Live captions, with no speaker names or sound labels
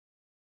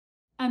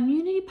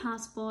Immunity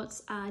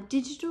passports are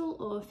digital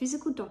or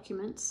physical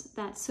documents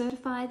that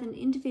certify that an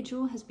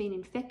individual has been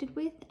infected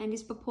with and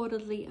is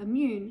purportedly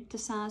immune to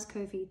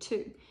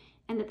SARS-CoV-2,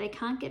 and that they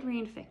can't get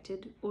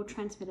reinfected or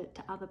transmit it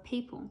to other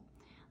people.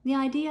 The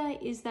idea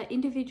is that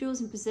individuals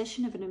in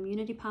possession of an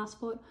immunity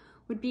passport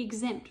would be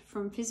exempt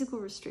from physical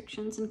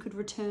restrictions and could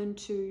return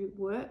to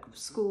work,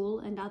 school,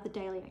 and other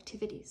daily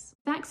activities.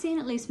 Vaccine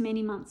at least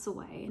many months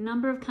away, a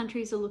number of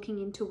countries are looking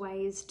into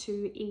ways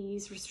to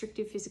ease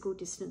restrictive physical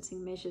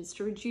distancing measures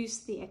to reduce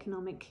the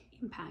economic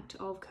impact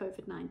of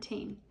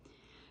COVID-19.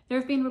 There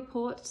have been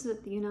reports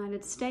that the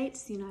United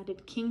States, the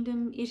United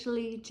Kingdom,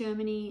 Italy,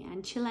 Germany,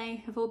 and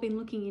Chile have all been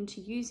looking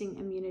into using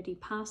immunity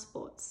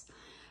passports.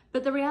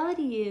 But the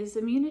reality is,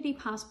 immunity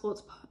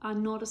passports are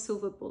not a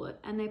silver bullet,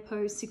 and they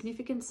pose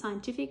significant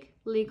scientific,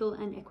 legal,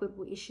 and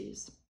equitable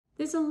issues.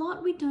 There's a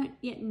lot we don't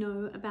yet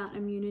know about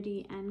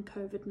immunity and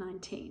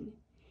COVID-19.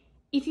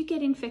 If you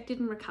get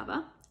infected and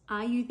recover,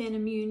 are you then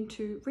immune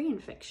to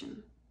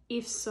reinfection?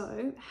 If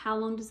so, how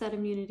long does that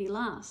immunity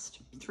last?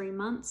 3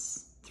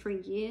 months,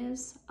 3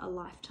 years, a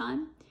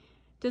lifetime?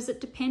 Does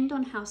it depend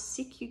on how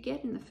sick you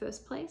get in the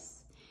first place?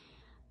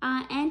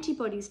 Are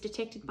antibodies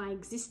detected by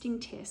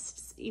existing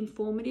tests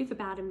informative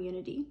about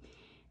immunity,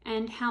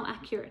 and how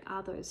accurate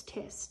are those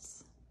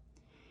tests?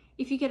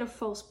 If you get a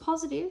false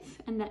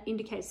positive and that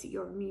indicates that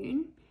you're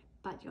immune,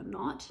 but you're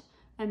not,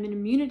 an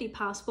immunity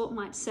passport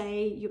might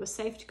say you are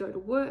safe to go to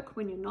work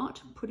when you're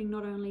not, putting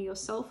not only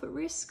yourself at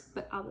risk,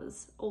 but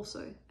others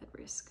also at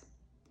risk.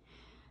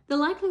 The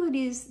likelihood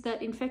is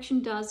that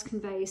infection does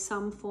convey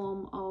some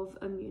form of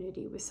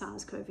immunity with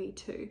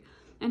SARS-CoV-2.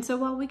 And so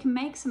while we can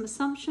make some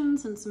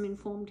assumptions and some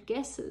informed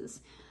guesses,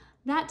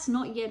 that's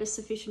not yet a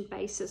sufficient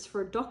basis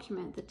for a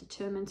document that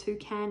determines who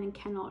can and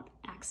cannot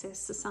access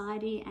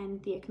society and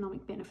the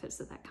economic benefits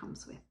that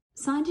comes with.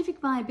 Scientific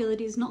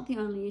viability is not the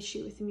only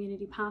issue with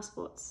immunity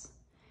passports.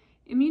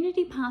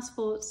 Immunity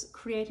passports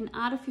create an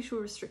artificial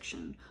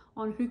restriction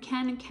on who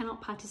can and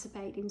cannot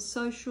participate in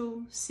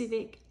social,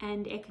 civic,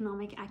 and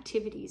economic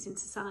activities in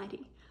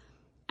society.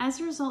 As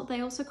a result,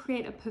 they also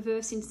create a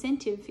perverse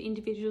incentive for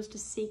individuals to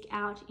seek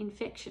out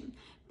infection,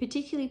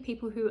 particularly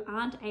people who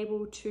aren't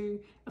able to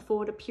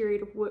afford a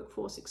period of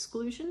workforce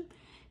exclusion,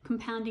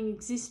 compounding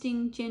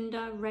existing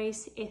gender,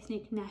 race,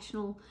 ethnic,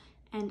 national,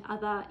 and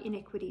other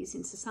inequities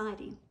in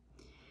society.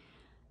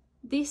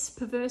 This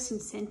perverse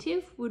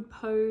incentive would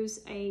pose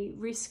a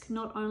risk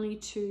not only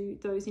to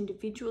those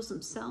individuals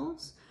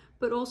themselves,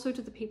 but also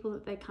to the people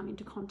that they come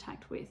into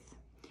contact with.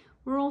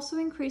 We're also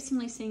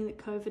increasingly seeing that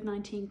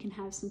COVID-19 can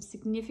have some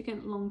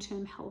significant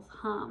long-term health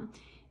harm.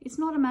 It's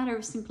not a matter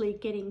of simply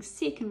getting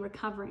sick and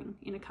recovering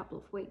in a couple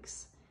of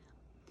weeks.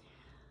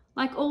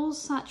 Like all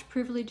such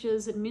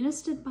privileges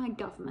administered by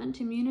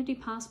government, immunity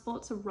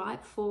passports are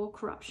ripe for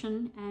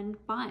corruption and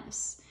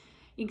bias.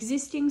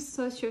 Existing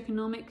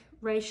socioeconomic,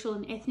 racial,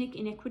 and ethnic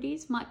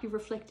inequities might be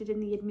reflected in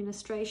the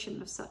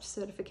administration of such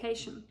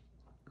certification,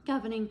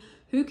 governing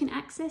who can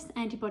access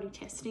antibody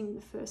testing in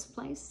the first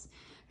place,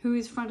 who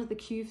is front of the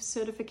queue for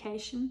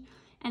certification,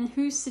 and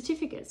whose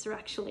certificates are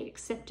actually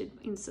accepted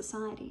in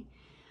society.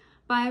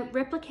 By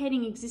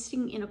replicating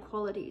existing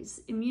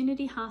inequalities,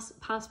 immunity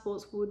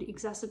passports would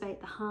exacerbate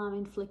the harm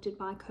inflicted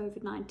by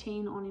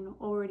COVID-19 on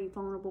already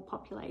vulnerable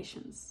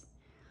populations.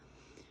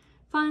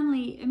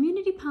 Finally,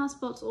 immunity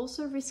passports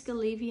also risk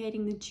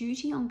alleviating the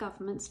duty on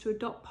governments to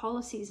adopt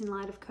policies in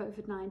light of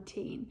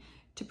COVID-19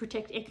 to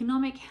protect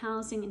economic,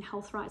 housing, and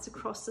health rights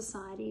across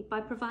society by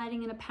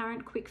providing an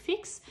apparent quick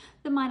fix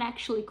that might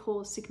actually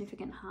cause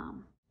significant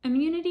harm.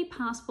 Immunity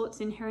passports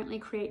inherently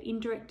create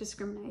indirect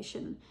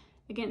discrimination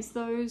against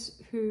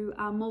those who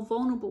are more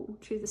vulnerable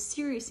to the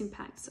serious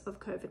impacts of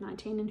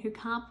COVID-19 and who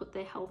can't put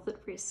their health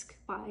at risk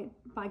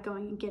by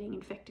going and getting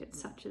infected,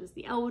 such as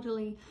the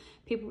elderly,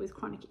 people with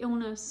chronic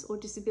illness or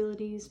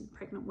disabilities, and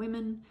pregnant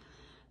women.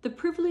 The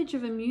privilege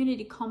of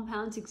immunity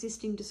compounds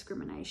existing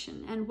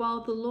discrimination, and while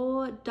the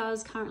law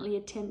does currently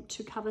attempt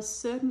to cover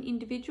certain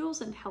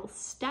individuals and health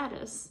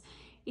status,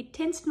 it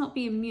tends to not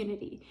be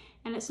immunity,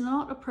 and it's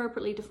not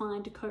appropriately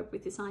defined to cope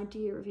with this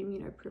idea of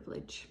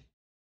immunoprivilege.